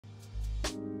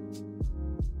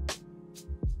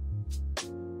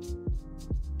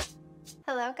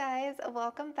Hello guys,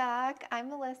 welcome back. I'm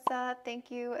Melissa. Thank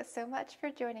you so much for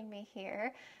joining me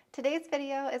here. Today's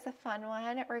video is a fun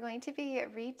one. We're going to be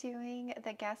redoing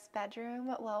the guest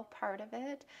bedroom, well, part of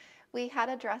it. We had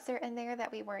a dresser in there that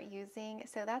we weren't using,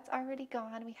 so that's already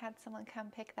gone. We had someone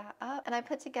come pick that up, and I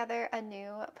put together a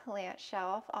new plant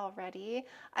shelf already.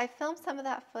 I filmed some of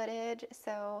that footage,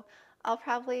 so I'll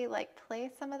probably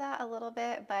play some of that a little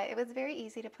bit, but it was very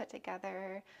easy to put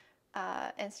together,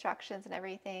 instructions and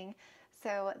everything.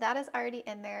 So that is already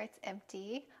in there, it's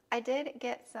empty. I did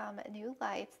get some new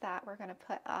lights that we're gonna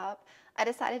put up. I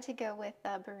decided to go with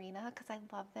the Barrina because I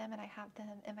love them and I have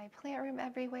them in my plant room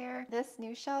everywhere. This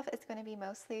new shelf is gonna be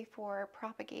mostly for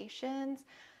propagations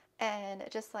and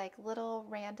just like little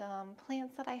random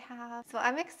plants that I have. So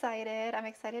I'm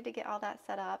excited to get all that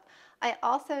set up. I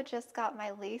also just got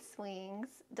my lacewings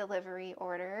delivery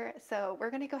order. So we're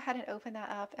gonna go ahead and open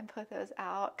that up and put those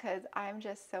out because I'm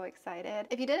just so excited.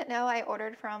 If you didn't know, I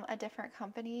ordered from a different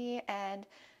company and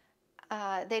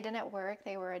they didn't work,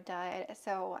 they were a dud.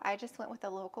 So I just went with a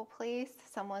local place.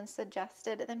 Someone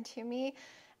suggested them to me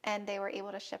and they were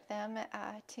able to ship them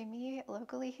to me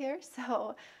locally here.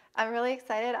 So I'm really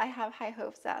excited. I have high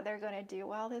hopes that they're going to do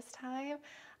well this time.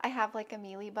 I have like a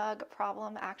mealybug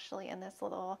problem actually in this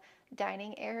little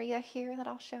dining area here that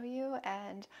I'll show you.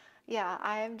 And yeah,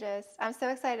 I'm so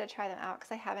excited to try them out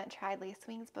because I haven't tried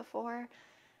lacewings before.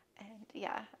 And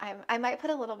yeah, I might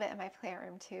put a little bit in my plant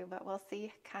room too, but we'll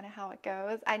see kind of how it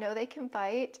goes. I know they can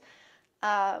bite,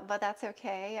 but that's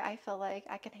okay. I feel like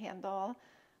I can handle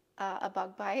a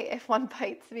bug bite if one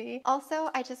bites me. Also,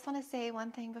 I just want to say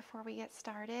one thing before we get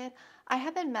started. I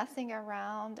have been messing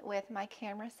around with my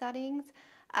camera settings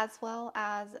as well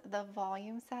as the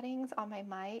volume settings on my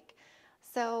mic.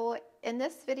 So in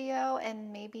this video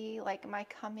and maybe like my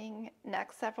coming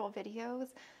next several videos,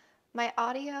 my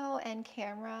audio and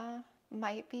camera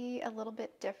might be a little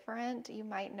bit different. You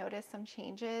might notice some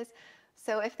changes.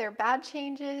 So if they're bad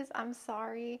changes, I'm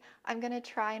sorry. I'm gonna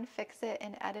try and fix it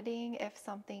in editing if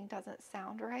something doesn't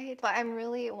sound right. But I'm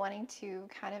really wanting to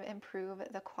kind of improve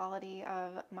the quality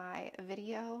of my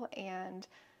video and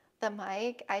the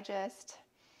mic. I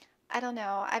don't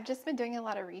know. I've just been doing a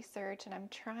lot of research and I'm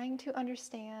trying to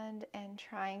understand and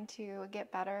trying to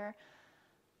get better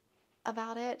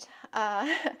about it.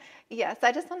 Yes,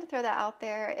 I just want to throw that out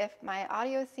there. If my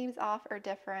audio seems off or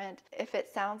different, if it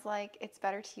sounds like it's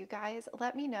better to you guys,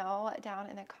 let me know down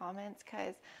in the comments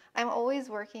because I'm always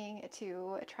working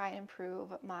to try and improve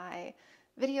my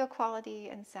video quality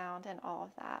and sound and all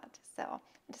of that. So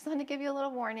I just want to give you a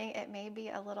little warning. It may be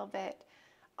a little bit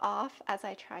off as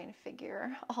I try and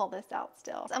figure all this out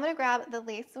still. So I'm going to grab the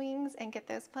lacewings and get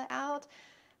those put out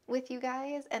with you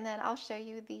guys, and then I'll show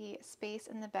you the space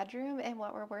in the bedroom and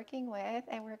what we're working with,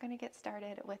 and we're going to get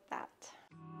started with that.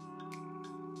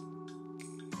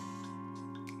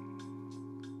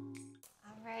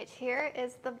 All right, here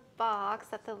is the box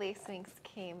that the lacewings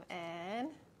came in,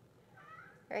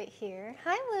 right here.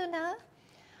 Hi Luna.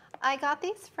 I got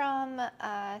these from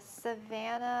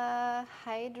Savannah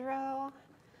Hydro.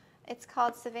 It's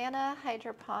called Savannah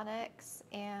Hydroponics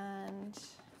and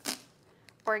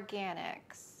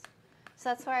Organics. So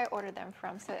that's where I ordered them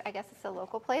from. So I guess it's a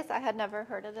local place. I had never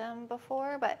heard of them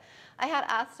before, but I had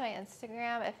asked my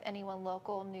Instagram if anyone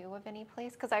local knew of any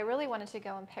place because I really wanted to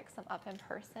go and pick some up in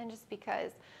person just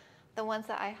because the ones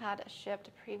that I had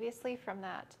shipped previously from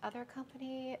that other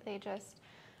company, they just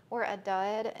were a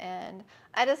dud and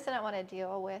I just didn't want to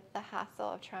deal with the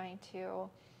hassle of trying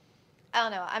to, I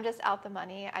don't know, I'm just out the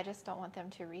money. I just don't want them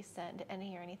to resend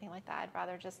any or anything like that. I'd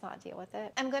rather just not deal with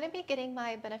it. I'm going to be getting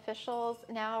my beneficials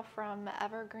now from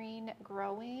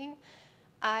Evergreengrowers.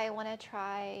 I want to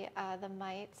try the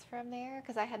mites from there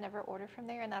because I had never ordered from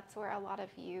there and that's where a lot of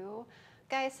you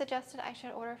guys suggested I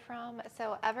should order from.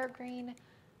 So Evergreen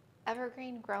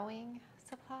Growing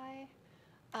Supply.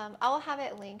 I'll have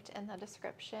it linked in the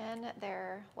description,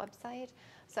 their website.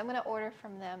 So I'm gonna order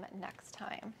from them next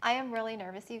time. I am really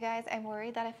nervous, you guys. I'm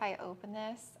worried that if I open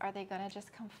this, are they gonna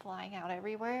just come flying out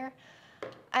everywhere?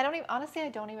 Honestly, I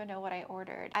don't even know what I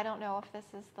ordered. I don't know if this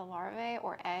is the larvae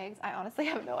or eggs. I honestly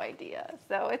have no idea.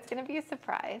 So it's gonna be a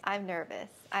surprise. I'm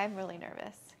nervous. I'm really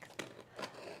nervous.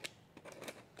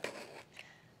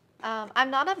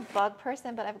 I'm not a bug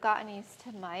person, but I've gotten used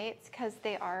to mites because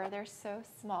they're so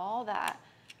small that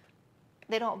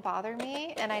they don't bother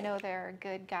me, and I know they're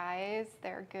good guys,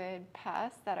 they're good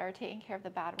pests that are taking care of the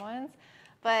bad ones,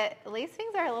 but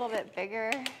lacewings are a little bit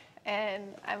bigger,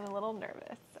 and I'm a little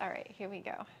nervous. All right, here we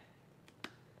go.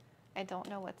 I don't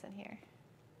know what's in here.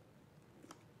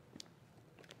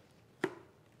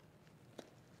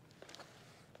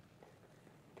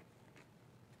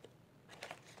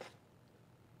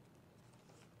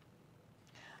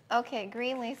 Okay,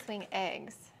 green lacewing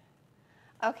eggs.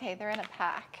 Okay, they're in a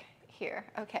pack here.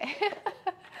 Okay.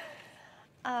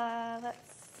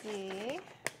 Let's see.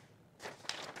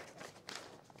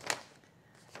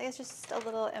 There's just a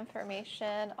little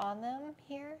information on them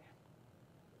here.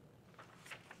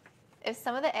 If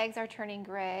some of the eggs are turning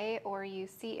gray or you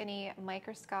see any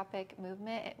microscopic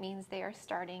movement, it means they are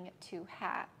starting to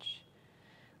hatch.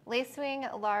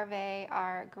 Lacewing larvae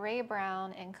are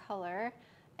gray-brown in color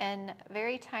and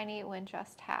very tiny when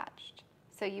just hatched,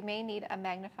 so you may need a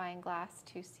magnifying glass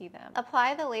to see them.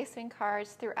 Apply the lacewing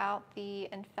cards throughout the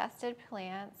infested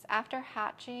plants. After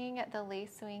hatching, the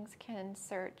lacewings can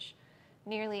search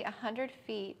nearly 100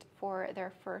 feet for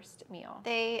their first meal.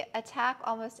 They attack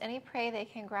almost any prey they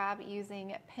can grab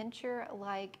using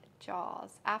pincher-like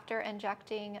jaws. After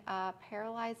injecting a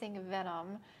paralyzing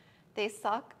venom, they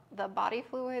suck the body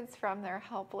fluids from their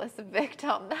helpless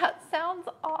victim. That sounds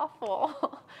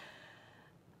awful.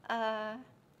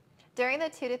 During the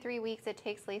 2 to 3 weeks it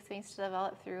takes lacewings to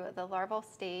develop through the larval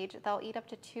stage, they'll eat up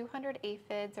to 200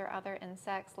 aphids or other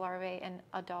insects, larvae, and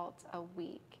adults a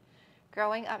week,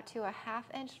 growing up to a ½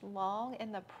 inch long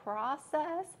in the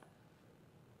process.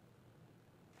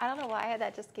 I don't know why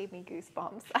that just gave me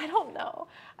goosebumps. I don't know.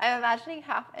 I'm imagining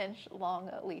 ½ inch long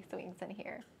lacewings in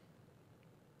here.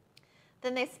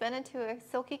 Then they spin into a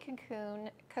silky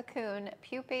cocoon,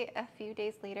 pupate a few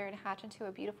days later, and hatch into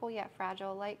a beautiful yet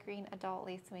fragile light green adult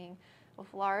lacewing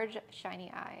with large,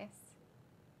 shiny eyes.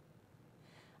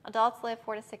 Adults live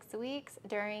 4 to 6 weeks,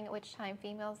 during which time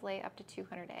females lay up to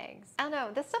 200 eggs. I don't know,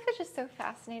 this stuff is just so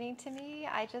fascinating to me.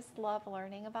 I just love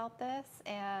learning about this,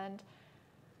 and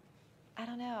I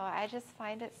don't know, I just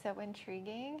find it so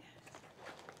intriguing.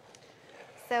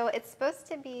 So it's supposed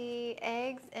to be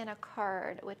eggs in a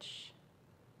card, which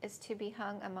is to be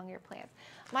hung among your plants.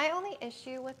 My only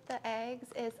issue with the eggs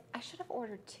is I should have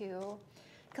ordered 2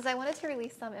 because I wanted to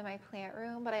release them in my plant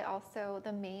room, but I also,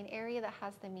 the main area that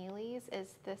has the mealies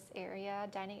is this area,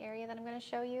 dining area that I'm going to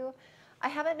show you. I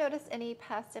haven't noticed any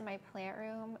pests in my plant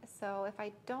room, so if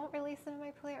I don't release them in my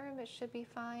plant room, it should be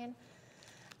fine.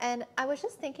 And I was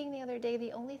just thinking the other day,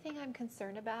 the only thing I'm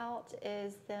concerned about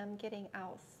is them getting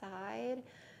outside,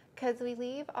 because we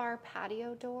leave our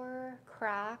patio door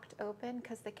cracked open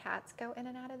because the cats go in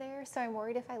and out of there. So I'm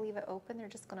worried if I leave it open, they're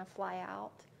just going to fly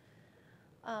out.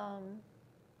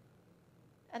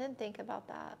 I didn't think about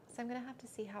that, so I'm going to have to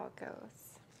see how it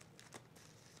goes.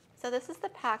 So this is the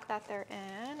pack that they're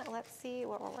in. Let's see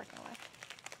what we're working with.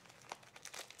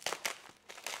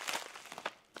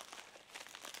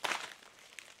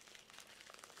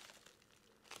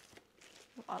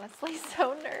 I'm honestly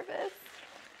so nervous.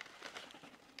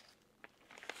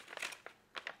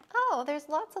 Oh, there's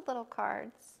lots of little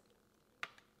cards.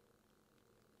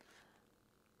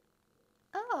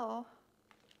 Oh,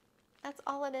 that's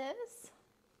all it is?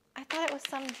 I thought it was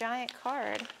some giant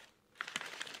card.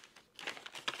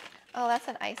 Oh, that's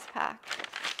an ice pack.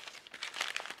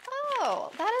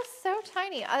 Oh, that is so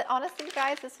tiny. Honestly,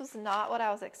 guys, this was not what I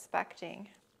was expecting.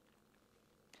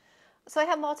 So I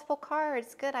have multiple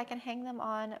cards. Good, I can hang them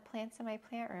on plants in my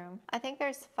plant room. I think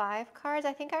there's 5 cards.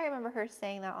 I think I remember her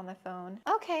saying that on the phone.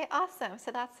 Okay, awesome.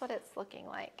 So that's what it's looking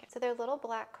like. So they're little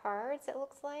black cards, it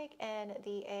looks like, and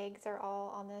the eggs are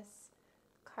all on this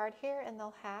card here, and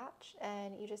they'll hatch,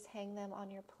 and you just hang them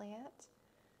on your plant,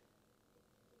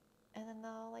 and then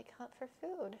they'll like hunt for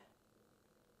food.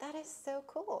 That is so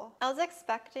cool. I was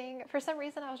expecting, for some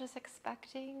reason I was just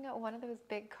expecting one of those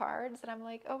big cards, and I'm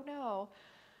like, oh no.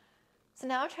 So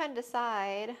now I'm trying to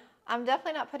decide. I'm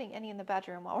definitely not putting any in the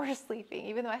bedroom while we're sleeping,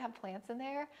 even though I have plants in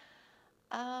there.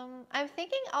 I'm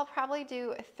thinking I'll probably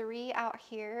do 3 out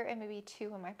here and maybe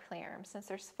 2 in my plant room since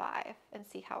there's 5, and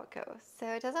see how it goes. So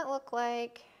it doesn't look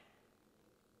like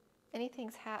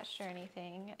anything's hatched or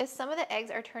anything. If some of the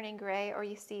eggs are turning gray or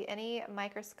you see any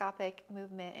microscopic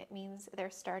movement, it means they're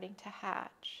starting to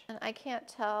hatch. And I can't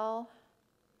tell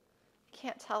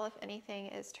if anything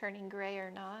is turning gray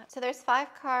or not. So there's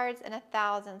 5 cards and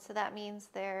 1,000, so that means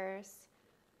there's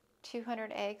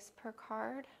 200 eggs per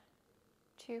card.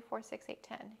 2, 4, 6, 8,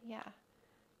 10, yeah.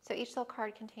 So each little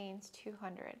card contains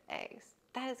 200 eggs.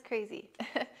 That is crazy.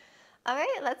 All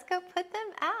right, let's go put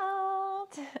them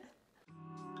out.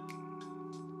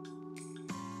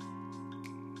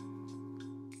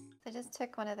 I just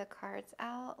took one of the cards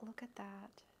out. Look at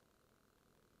that.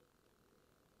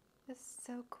 This is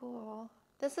so cool.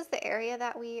 This is the area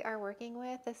that we are working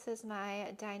with. This is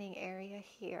my dining area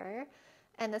here.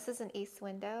 And this is an east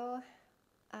window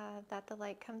that the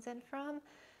light comes in from.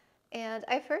 And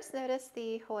I first noticed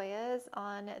the Hoyas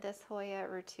on this Hoya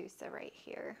retusa right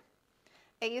here.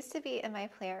 It used to be in my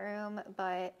plant room,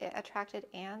 but it attracted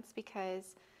ants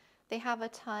because They have a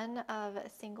ton of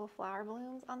single flower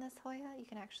blooms on this Hoya. You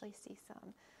can actually see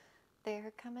some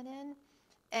there coming in.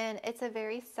 And it's a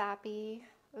very sappy,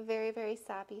 very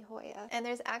sappy Hoya. And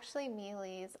there's actually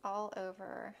mealies all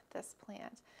over this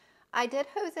plant. I did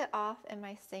hose it off in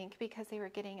my sink because they were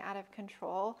getting out of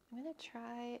control. I'm going to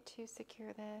try to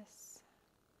secure this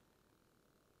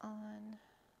on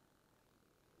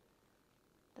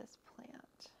this plant.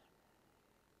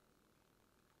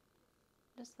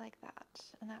 Just like that.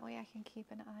 And that way I can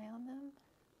keep an eye on them.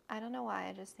 I don't know why,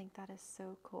 I just think that is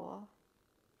so cool.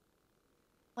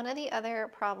 One of the other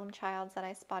problem childs that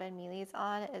I spotted mealies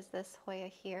on is this Hoya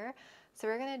here. So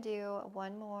we're gonna do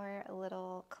one more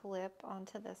little clip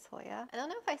onto this Hoya. I don't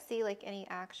know if I see like any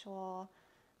actual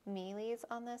mealies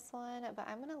on this one, but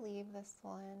I'm gonna leave this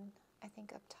one, I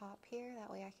think, up top here. That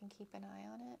way I can keep an eye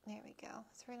on it. There we go.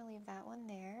 So we're gonna leave that one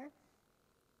there.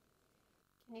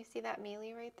 Can you see that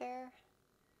mealy right there?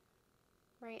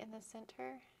 Right in the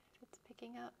center, if it's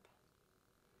picking up.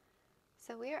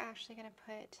 So we are actually gonna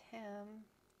put him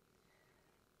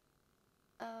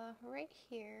right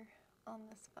here on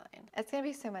this vine. It's gonna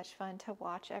be so much fun to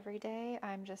watch every day.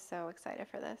 I'm just so excited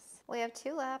for this. We have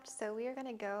 2 left, so we are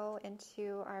gonna go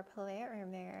into our plant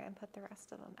room there and put the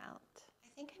rest of them out. I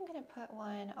think I'm gonna put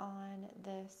one on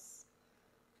this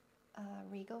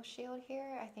regal shield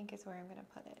here, I think is where I'm gonna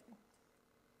put it.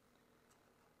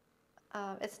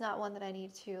 It's not one that I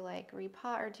need to like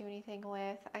repot or do anything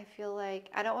with. I feel like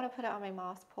I don't want to put it on my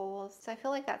moss poles, so I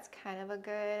feel like that's kind of a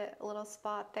good little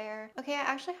spot there. Okay, I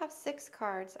actually have 6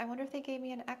 cards. I wonder if they gave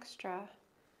me an extra,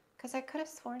 because I could have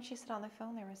sworn she said on the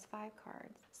phone there was 5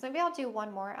 cards. So maybe I'll do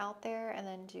one more out there and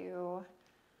then do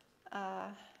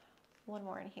one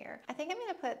more in here. I think I'm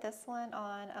going to put this one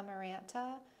on a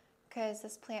Maranta because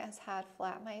this plant has had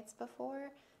flat mites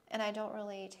before. And I don't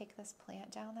really take this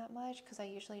plant down that much because I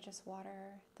usually just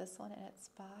water this one in its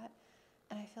spot.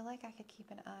 And I feel like I could keep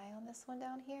an eye on this one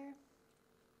down here.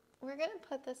 We're gonna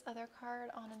put this other card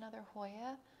on another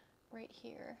Hoya right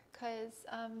here because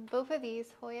both of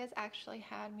these Hoyas actually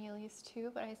had mealies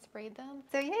too, but I sprayed them.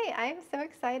 So yay, I'm so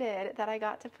excited that I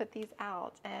got to put these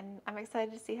out, and I'm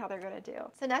excited to see how they're gonna do.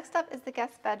 So next up is the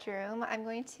guest bedroom. I'm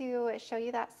going to show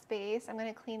you that space. I'm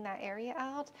gonna clean that area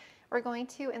out. We're going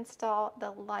to install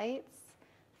the lights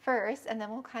first, and then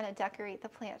we'll kind of decorate the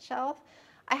plant shelf.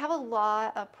 I have a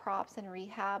lot of props and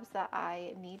rehabs that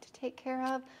I need to take care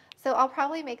of, so I'll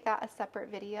probably make that a separate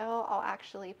video. I'll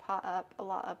actually pot up a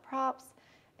lot of props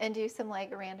and do some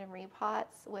like random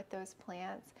repots with those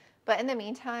plants. But in the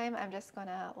meantime, I'm just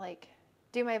gonna like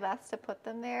do my best to put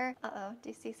them there. Uh-oh, do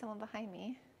you see someone behind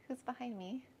me? Who's behind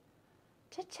me?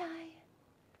 Cha-chai.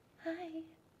 Hi.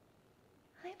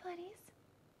 Hi, buddies.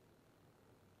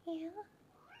 Yeah.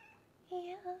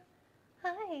 Yeah.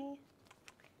 Hi.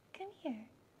 Come here.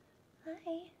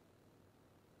 Hi.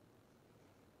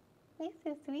 You're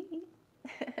so sweet.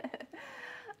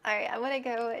 All right, I'm gonna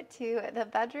go to the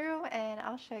bedroom and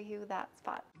I'll show you that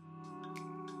spot.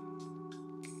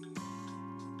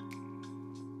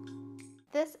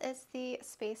 This is the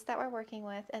space that we're working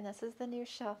with, and this is the new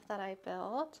shelf that I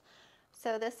built.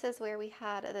 So this is where we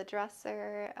had the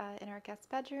dresser in our guest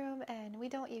bedroom, and we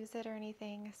don't use it or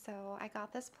anything, so I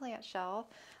got this plant shelf.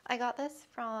 I got this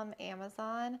from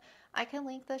Amazon. I can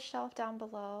link this shelf down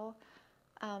below.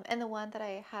 And the one that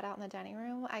I had out in the dining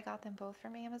room, I got them both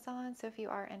from Amazon, so if you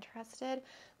are interested.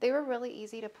 They were really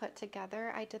easy to put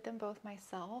together. I did them both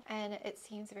myself, and it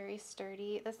seems very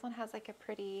sturdy. This one has like a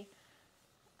pretty,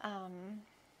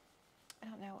 I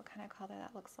don't know what kind of color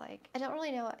that looks like. I don't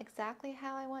really know exactly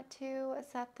how I want to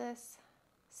set this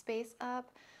space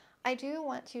up. I do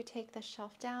want to take the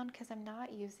shelf down because I'm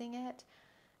not using it,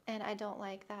 and I don't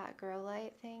like that grow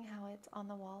light thing, how it's on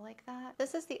the wall like that.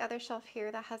 This is the other shelf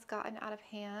here that has gotten out of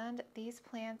hand. These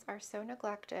plants are so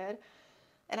neglected,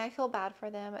 and I feel bad for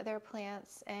them. They're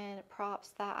plants and props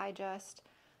that I just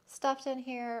stuffed in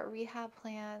here, rehab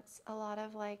plants, a lot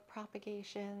of like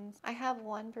propagations. I have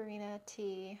one Barrina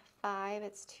T5,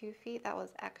 it's 2 feet, that was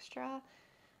extra,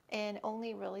 and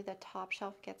only really the top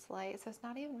shelf gets light, so it's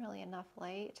not even really enough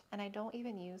light, and I don't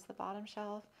even use the bottom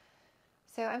shelf.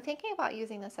 So I'm thinking about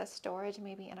using this as storage,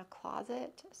 maybe in a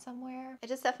closet somewhere. I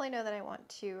just definitely know that I want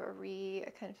to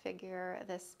reconfigure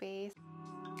this space.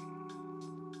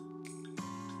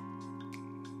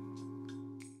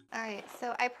 All right,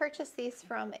 so I purchased these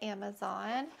from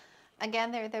Amazon.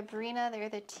 Again, they're the Barrina, they're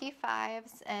the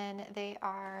T5s, and they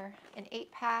are an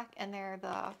 8-pack, and they're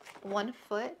the 1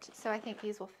 foot, so I think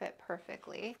these will fit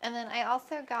perfectly. And then I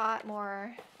also got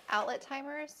more outlet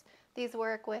timers. These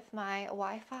work with my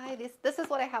Wi-Fi. This is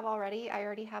what I have already. I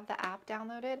already have the app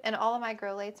downloaded, and all of my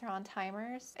grow lights are on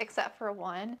timers except for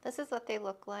one. This is what they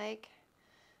look like.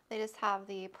 They just have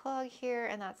the plug here,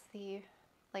 and that's the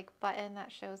like button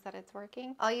that shows that it's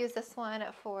working. I'll use this one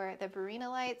for the Barrina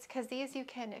lights because these you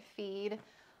can feed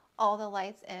all the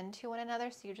lights into one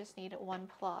another, so you just need one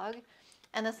plug.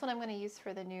 And this one I'm going to use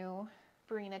for the new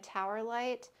Barrina tower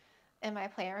light in my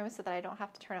plant room so that I don't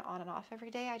have to turn it on and off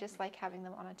every day. I just like having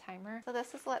them on a timer. So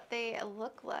this is what they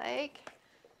look like.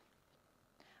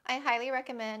 I highly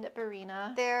recommend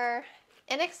Barrina. They're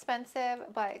inexpensive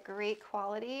but great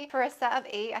quality. For a set of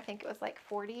 8, I think it was like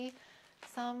 $40,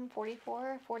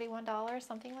 $44, $41,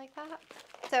 something like that.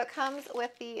 So it comes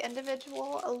with the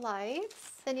individual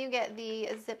lights. Then you get the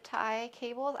zip tie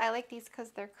cables. I like these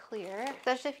because they're clear,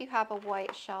 especially if you have a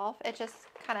white shelf. It just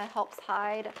kind of helps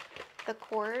hide the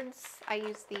cords. I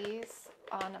use these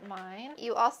on mine.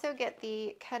 You also get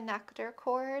the connector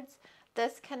cords.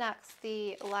 This connects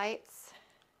the lights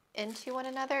into one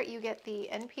another. You get the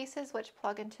end pieces which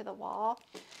plug into the wall,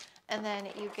 and then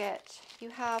you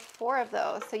have 4 of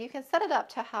those, so you can set it up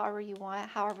to however you want,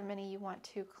 however many you want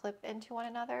to clip into one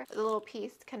another. The little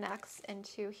piece connects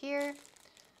into here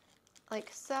like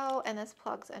so, and this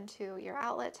plugs into your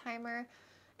outlet timer,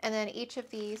 and then each of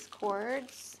these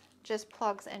cords just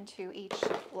plugs into each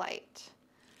light.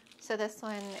 So this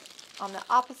one on the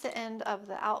opposite end of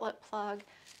the outlet plug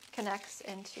connects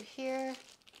into here.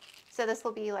 So this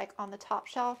will be like on the top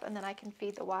shelf, and then I can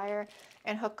feed the wire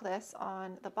and hook this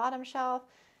on the bottom shelf,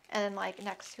 and then like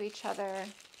next to each other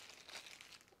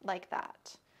like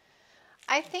that.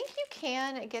 I think you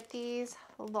can get these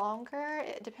longer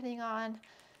depending on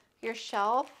your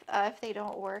shelf. If they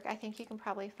don't work, I think you can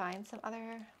probably find some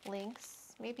other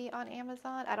links maybe on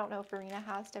Amazon. I don't know if Barrina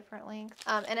has different links.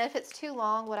 And if it's too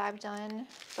long, what I've done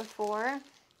before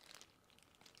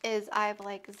is I've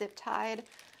like zip tied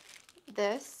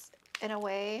this in a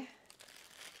way.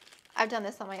 I've done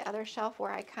this on my other shelf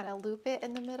where I kind of loop it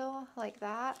in the middle like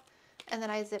that, and then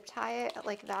I zip tie it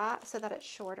like that so that it's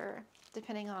shorter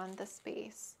depending on the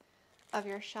space of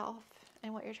your shelf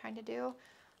and what you're trying to do.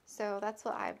 So that's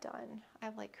what I've done.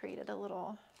 I've like created a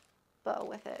little bow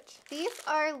with it. These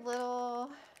are little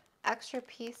extra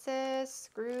pieces,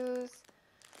 screws,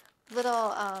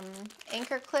 little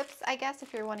anchor clips, I guess,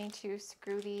 if you're wanting to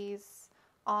screw these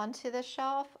onto the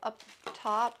shelf. Up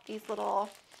top, these little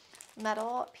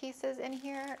metal pieces in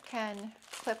here can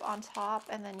clip on top,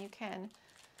 and then you can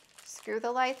screw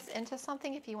the lights into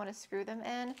something if you want to screw them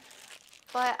in.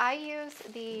 But I use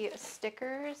the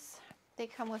stickers. They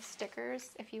come with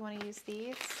stickers if you want to use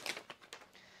these.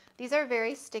 These are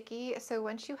very sticky, so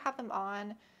once you have them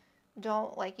on, you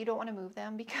don't want to move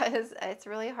them because it's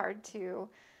really hard to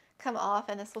come off,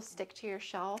 and this will stick to your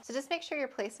shelf. So just make sure your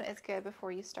placement is good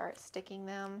before you start sticking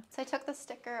them. So I took the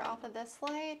sticker off of this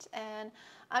light, and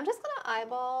I'm just gonna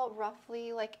eyeball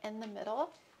roughly like in the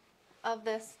middle of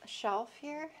this shelf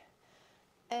here,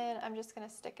 and I'm just gonna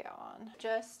stick it on.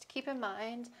 Just keep in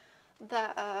mind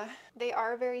that they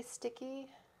are very sticky,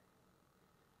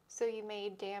 so you may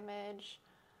damage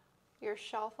your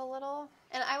shelf a little.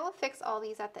 And I will fix all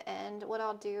these at the end. What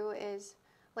I'll do is,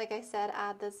 like I said,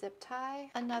 add the zip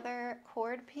tie, another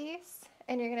cord piece,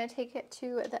 and you're gonna take it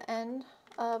to the end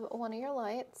of one of your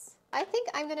lights. I think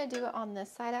I'm gonna do it on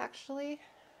this side actually.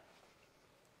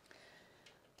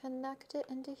 Connect it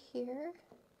into here.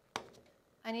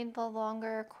 I need the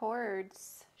longer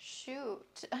cords.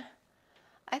 Shoot.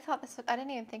 I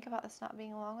didn't even think about this not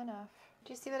being long enough.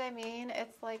 Do you see what I mean?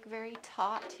 It's like very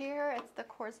taut here. The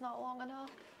cord's not long enough.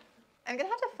 I'm gonna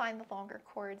have to find the longer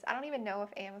cords. I don't even know if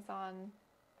Amazon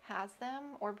has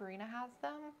them or Barrina has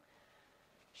them.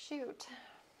 Shoot.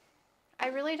 I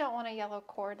really don't want a yellow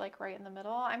cord like right in the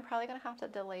middle. I'm probably gonna have to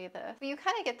delay this. But you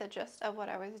kind of get the gist of what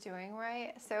I was doing,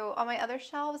 right? So on my other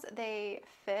shelves, they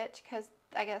fit because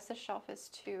I guess the shelf is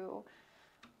too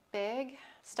big.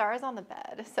 Star's on the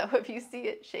bed, so if you see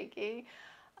it shaking,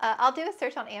 I'll do a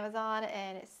search on Amazon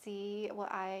and see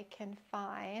what I can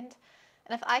find.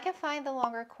 And if I can find the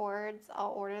longer cords,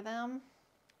 I'll order them,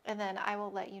 and then I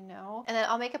will let you know. And then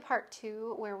I'll make a part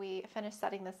 2 where we finish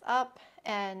setting this up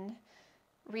and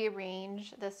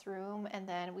rearrange this room, and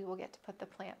then we will get to put the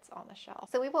plants on the shelf.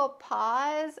 So we will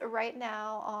pause right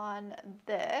now on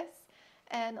this,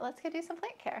 and let's go do some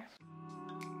plant care.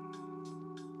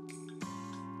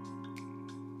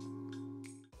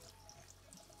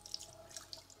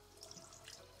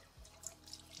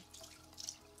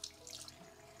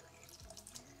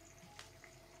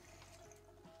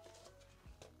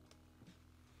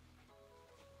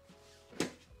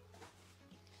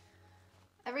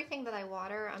 Everything anything that I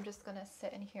water, I'm just gonna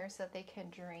sit in here so that they can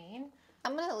drain.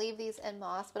 I'm gonna leave these in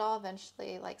moss, but I'll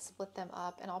eventually like split them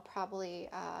up, and I'll probably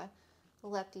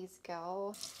let these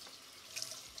go.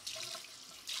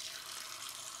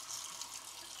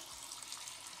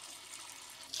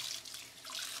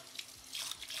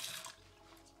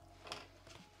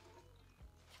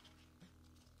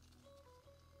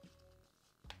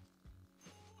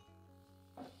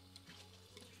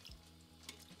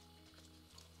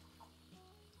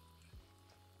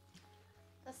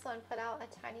 This one put out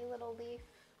a tiny little leaf.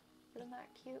 Isn't that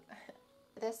cute?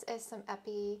 This is some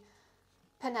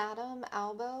Epipanatum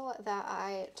albo that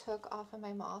I took off of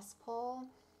my moss pole.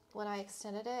 When I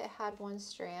extended it, it had one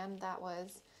strand that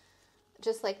was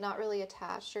just like not really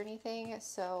attached or anything,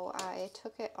 so I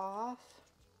took it off.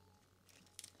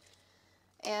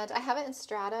 And I have it in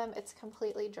stratum. It's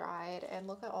completely dried, and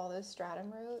look at all those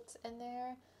stratum roots in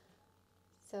there.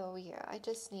 So yeah, I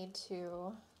just need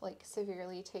to like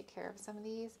severely take care of some of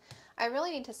these. I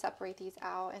really need to separate these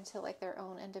out into like their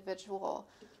own individual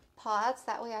pots.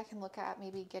 That way I can look at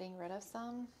maybe getting rid of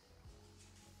some.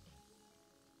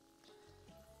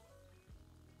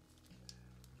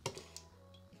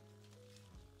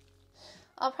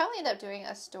 I'll probably end up doing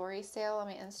a story sale on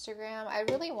my Instagram. I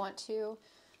really want to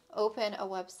open a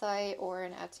website or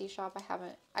an Etsy shop.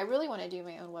 I really want to do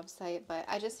my own website, but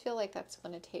I just feel like that's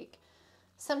going to take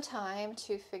some time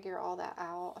to figure all that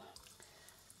out.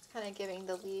 It's kind of giving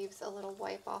the leaves a little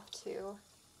wipe off too.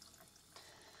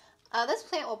 This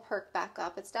plant will perk back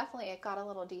up. It got a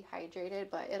little dehydrated,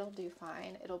 but it'll do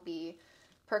fine. It'll be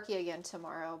perky again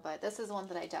tomorrow, but this is one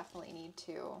that I definitely need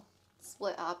to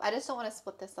split up. I just don't want to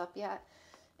split this up yet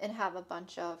and have a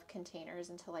bunch of containers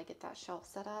until I get that shelf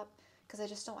set up, because I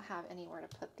just don't have anywhere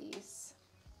to put these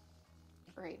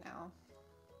right now.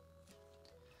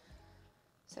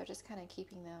 So just kind of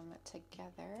keeping them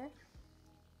together.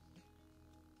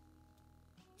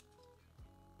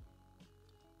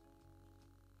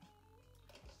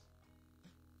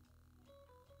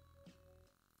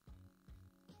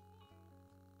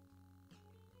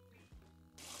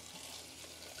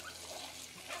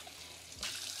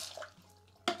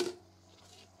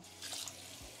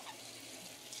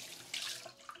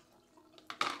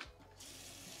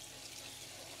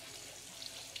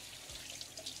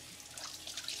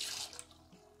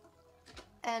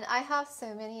 And I have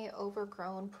so many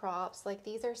overgrown props. Like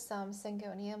these are some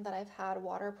Syngonium that I've had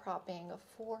water propping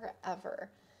forever.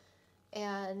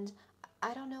 And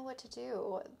I don't know what to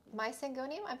do. My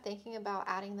Syngonium, I'm thinking about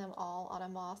adding them all on a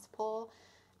moss pole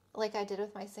like I did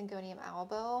with my Syngonium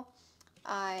albo.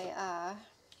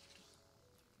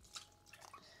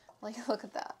 Like, look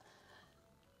at that.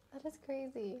 That is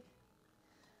crazy.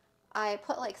 I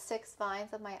put like 6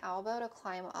 vines of my albo to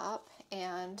climb up,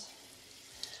 and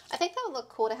I think that would look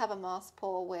cool to have a moss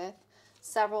pole with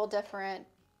several different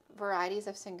varieties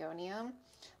of Syngonium.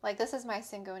 Like this is my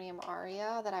Syngonium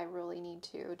aria that I really need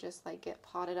to just like get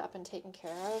potted up and taken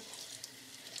care of.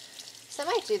 So I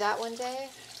might do that one day.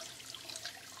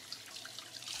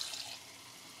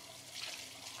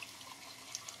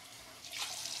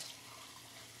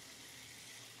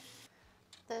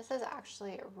 This is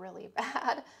actually really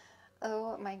bad.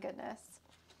 Oh my goodness.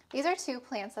 These are 2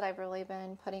 plants that I've really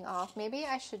been putting off. Maybe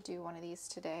I should do one of these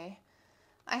today.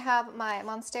 I have my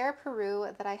Monstera Peru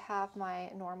that I have my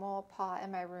normal pot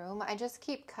in my room. I just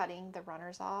keep cutting the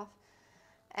runners off,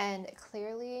 and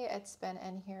clearly it's been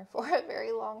in here for a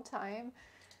very long time.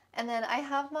 And then I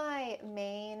have my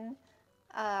main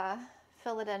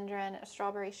philodendron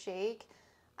strawberry shake.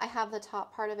 I have the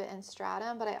top part of it in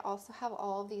stratum, but I also have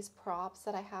all of these props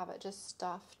that I have it just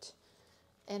stuffed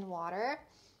in water.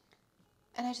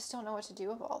 And I just don't know what to do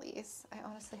with all these. I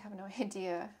honestly have no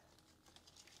idea.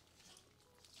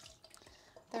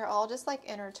 They're all just like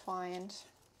intertwined.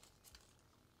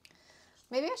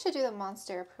 Maybe I should do the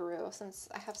Monstera Peru since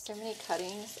I have so many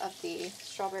cuttings of the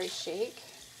strawberry shake.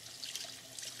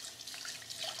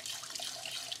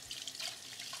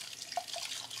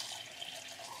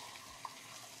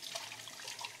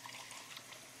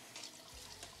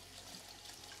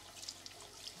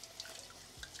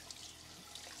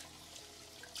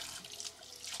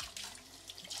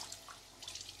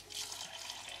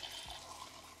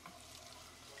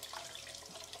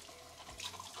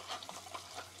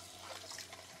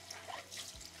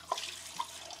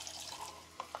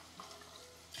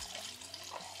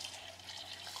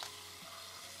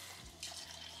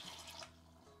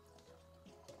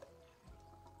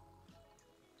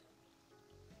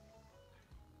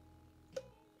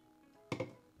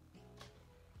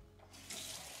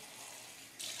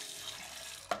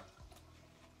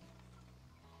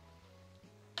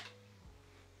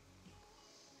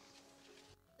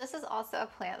 This is also a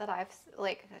plant that I've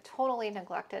like totally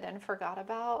neglected and forgot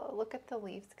about. Look at the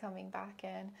leaves coming back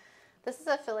in. This is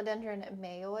a philodendron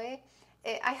mayoi.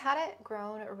 I had it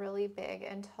grown really big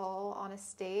and tall on a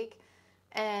stake,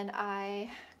 and I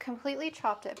completely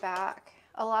chopped it back.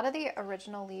 A lot of the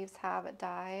original leaves have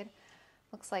died.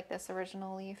 Looks like this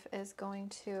original leaf is going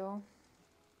to,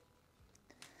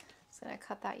 it's going to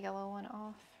cut that yellow one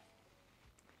off.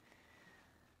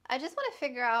 I just want to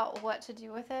figure out what to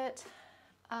do with it.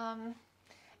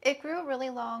 It grew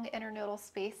really long internodal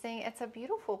spacing. It's a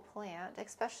beautiful plant,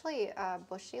 especially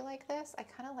bushy like this. I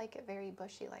kind of like it very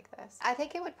bushy like this. I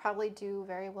think it would probably do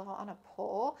very well on a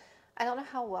pole. I don't know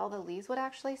how well the leaves would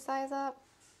actually size up.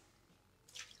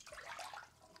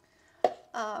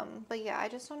 But yeah, I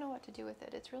just don't know what to do with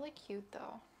it. It's really cute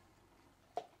though.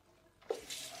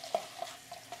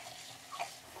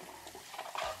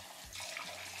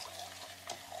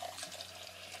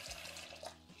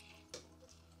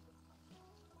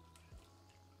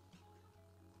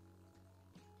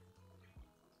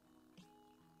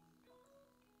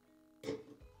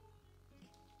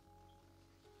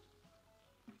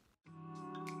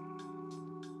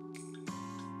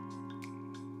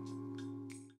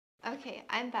 Okay,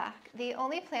 I'm back. The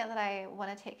only plant that I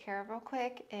want to take care of real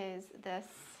quick is this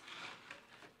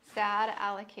sad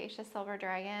Alocasia silver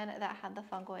dragon that had the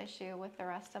fungal issue with the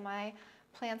rest of my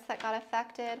plants that got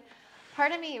affected.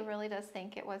 Part of me really does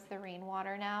think it was the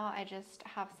rainwater now. I just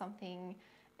have something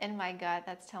in my gut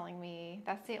that's telling me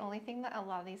that's the only thing that a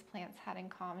lot of these plants had in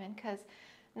common, because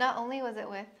not only was it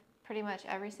with pretty much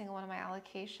every single one of my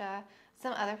Alocasia,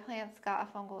 some other plants got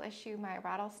a fungal issue. My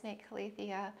rattlesnake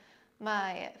calathea,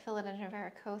 my philodendron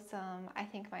verrucosum, I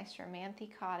think my stramanthe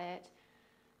caught it,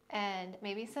 and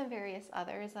maybe some various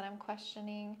others that I'm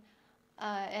questioning.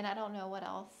 And I don't know what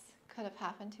else could have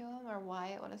happened to them or why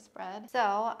it would have spread.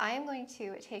 So I am going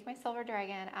to take my silver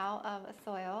dragon out of a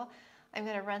soil. I'm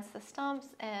going to rinse the stumps,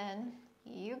 and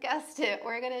you guessed it,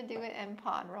 we're going to do it in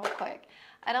pond real quick.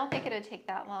 I don't think it would take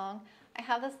that long. I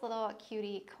have this little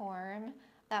cutie corm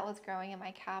that was growing in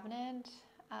my cabinet.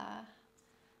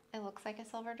 It looks like a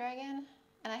silver dragon.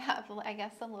 And I have, I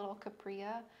guess, some little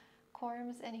capria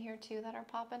corms in here too that are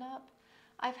popping up.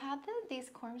 I've had these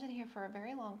corms in here for a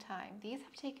very long time. These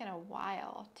have taken a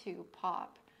while to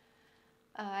pop.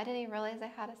 I didn't even realize I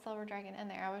had a silver dragon in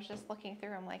there. I was just looking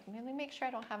through. I'm like, let me make sure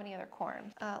I don't have any other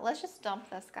corms. Let's just dump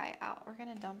this guy out. We're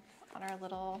gonna dump on our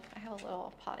little, I have a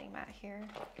little potting mat here.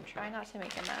 Try not to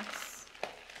make a mess.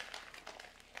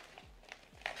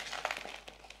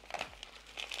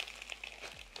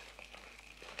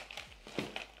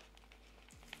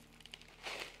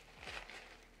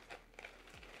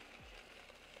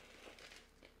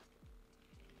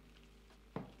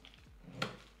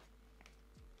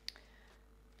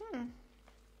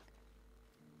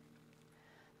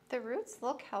 The roots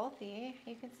look healthy.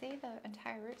 You can see the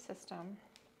entire root system.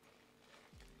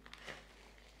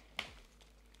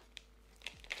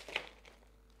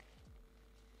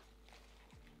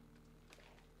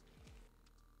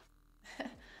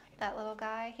 That little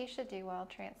guy, he should do well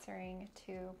transferring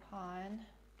to pond.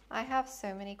 I have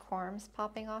so many corms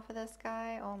popping off of this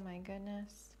guy. Oh my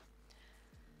goodness.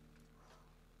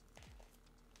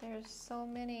 There's so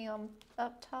many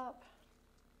up top.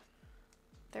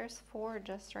 There's 4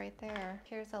 just right there.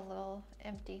 Here's a little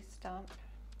empty stump.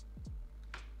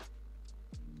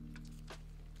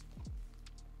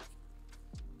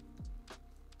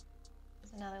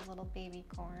 There's another little baby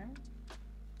corm.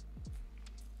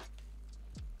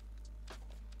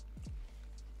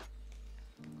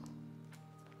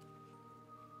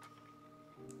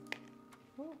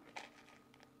 Ooh.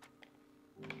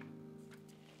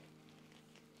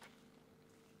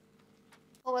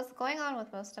 Well, what's going on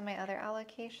with most of my other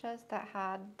alocasias that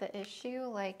had the issue,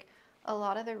 like a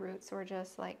lot of the roots were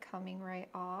just like coming right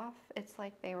off. It's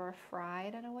like they were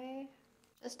fried in a way.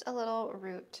 Just a little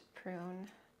root prune.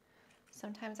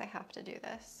 Sometimes I have to do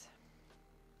this.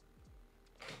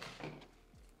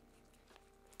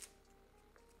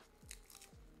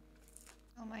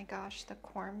 Oh my gosh, the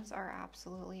corms are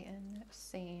absolutely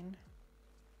insane.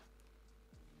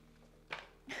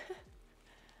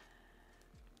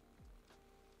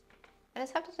 I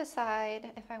just have to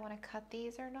decide if I want to cut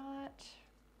these or not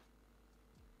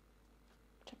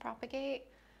to propagate,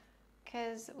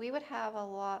 because we would have a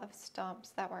lot of stumps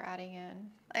that we're adding in.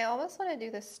 I almost want to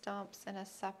do the stumps in a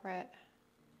separate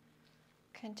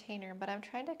container, but I'm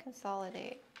trying to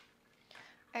consolidate.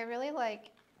 I really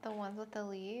like the ones with the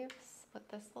leaves, with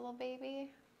this little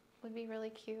baby. Would be really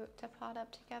cute to pot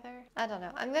up together. I don't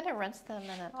know. I'm going to rinse them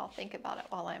and then I'll think about it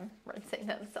while I'm rinsing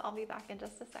them, so I'll be back in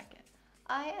just a second.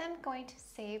 I am going to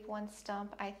save one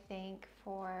stump, I think,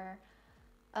 for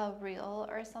a reel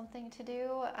or something to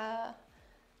do. I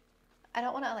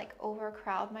don't want to like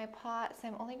overcrowd my pot, so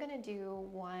I'm only going to do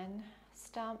one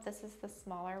stump. This is the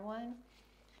smaller one.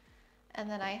 And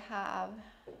then I have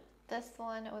this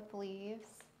one with leaves,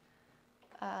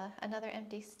 another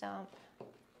empty stump,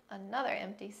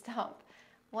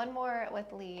 one more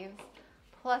with leaves,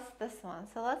 plus this one.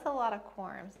 So that's a lot of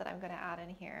corms that I'm going to add in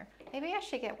here. Maybe I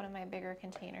should get one of my bigger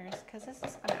containers because this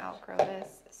is going to outgrow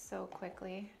this so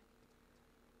quickly.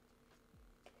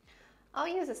 I'll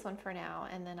use this one for now,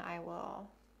 and then I will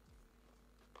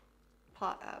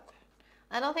pot up.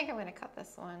 I don't think I'm going to cut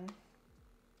this one.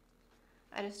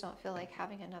 I just don't feel like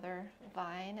having another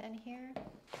vine in here.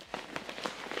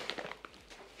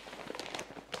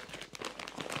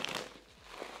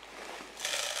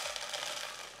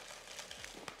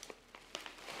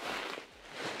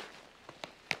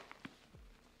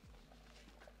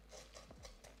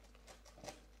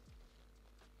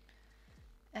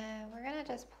 And we're going to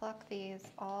just pluck these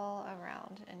all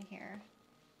around in here.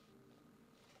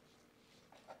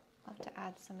 I'll have to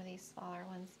add some of these smaller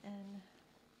ones in.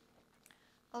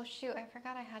 Oh shoot, I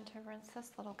forgot I had to rinse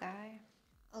this little guy.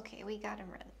 Okay, we got him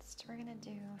rinsed. We're gonna do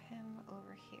him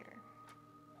over here.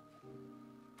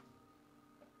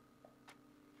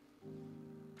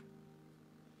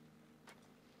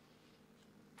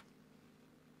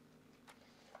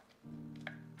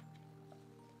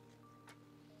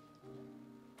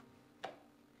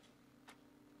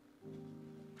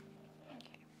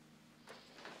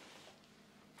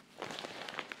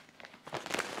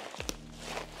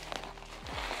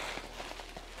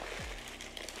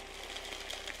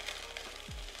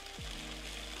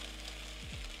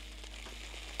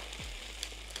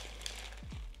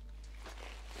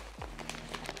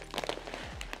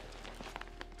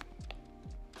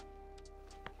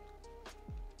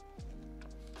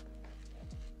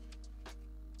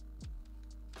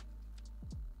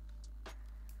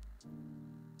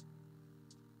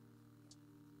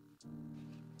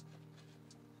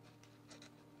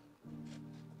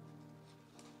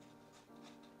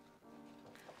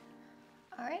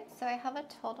 All right, so I have a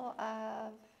total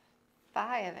of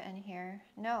 5 in here.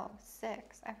 No,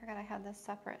 6. I forgot I had this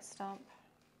separate stump.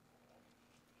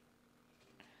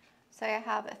 So I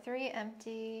have 3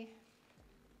 empty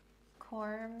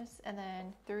corms and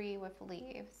then 3 with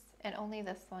leaves, and only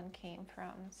this one came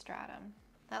from stratum.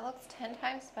 That looks 10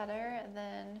 times better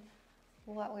than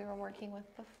what we were working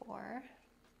with before.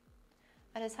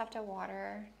 I just have to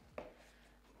water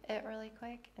it really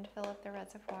quick and fill up the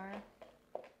reservoir.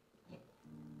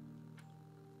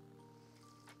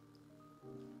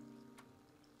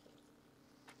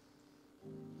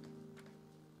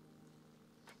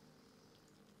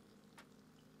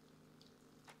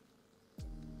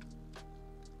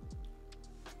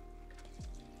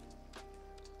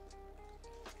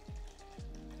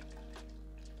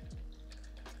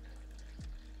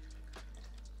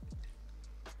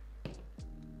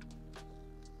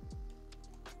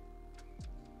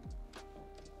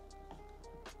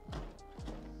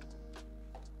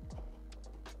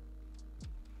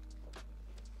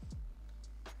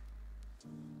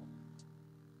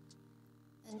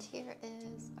 And here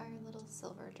is our little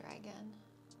silver dragon.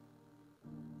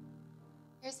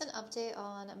 Here's an update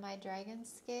on my dragon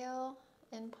scale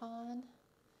in pond.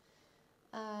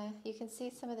 You can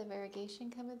see some of the variegation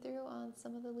coming through on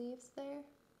some of the leaves there.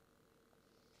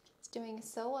 It's doing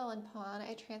so well in pond.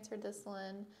 I transferred this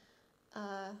one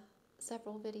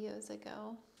several videos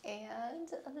ago. And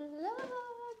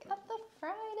look at the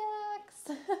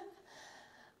Fridex!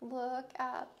 Look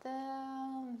at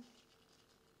them.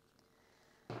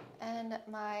 And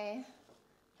my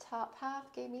top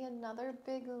half gave me another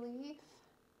big leaf.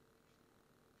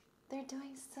 They're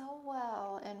doing so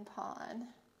well in pond.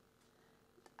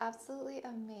 Absolutely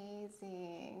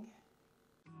amazing.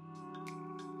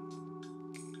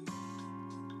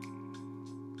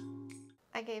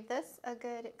 I gave this a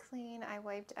good clean. I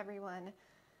wiped everyone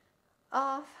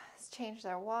off, changed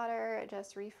their water,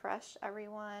 just refreshed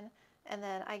everyone. And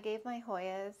then I gave my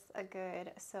Hoyas a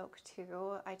good soak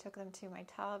too. I took them to my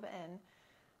tub and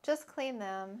just cleaned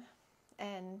them.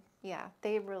 And yeah,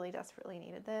 they really desperately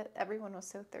needed it. Everyone was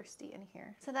so thirsty in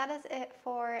here. So that is it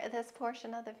for this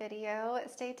portion of the video.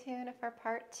 Stay tuned for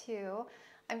part 2.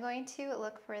 I'm going to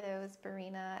look for those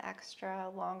Barrina extra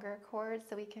longer cords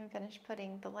so we can finish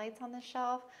putting the lights on the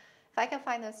shelf. If I can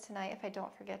find those tonight, if I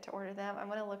don't forget to order them, I'm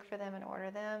going to look for them and order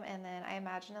them. And then I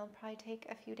imagine it'll probably take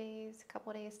a few days, a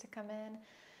couple days to come in.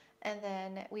 And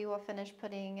then we will finish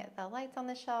putting the lights on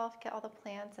the shelf, get all the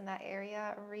plants in that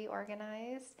area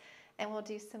reorganized. and we'll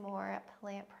do some more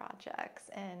plant projects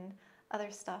and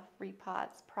other stuff,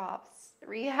 repots, props,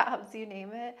 rehabs, you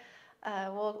name it.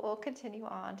 We'll continue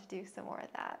on to do some more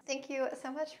of that. Thank you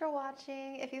so much for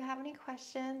watching. If you have any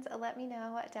questions, let me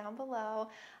know down below.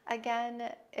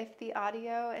 Again, if the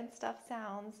audio and stuff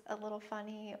sounds a little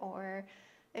funny or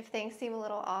if things seem a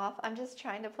little off, I'm just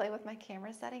trying to play with my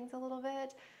camera settings a little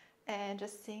bit and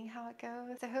just seeing how it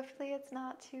goes. So hopefully it's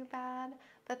not too bad.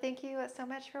 But thank you so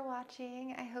much for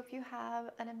watching. I hope you have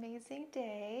an amazing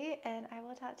day, and I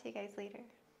will talk to you guys later.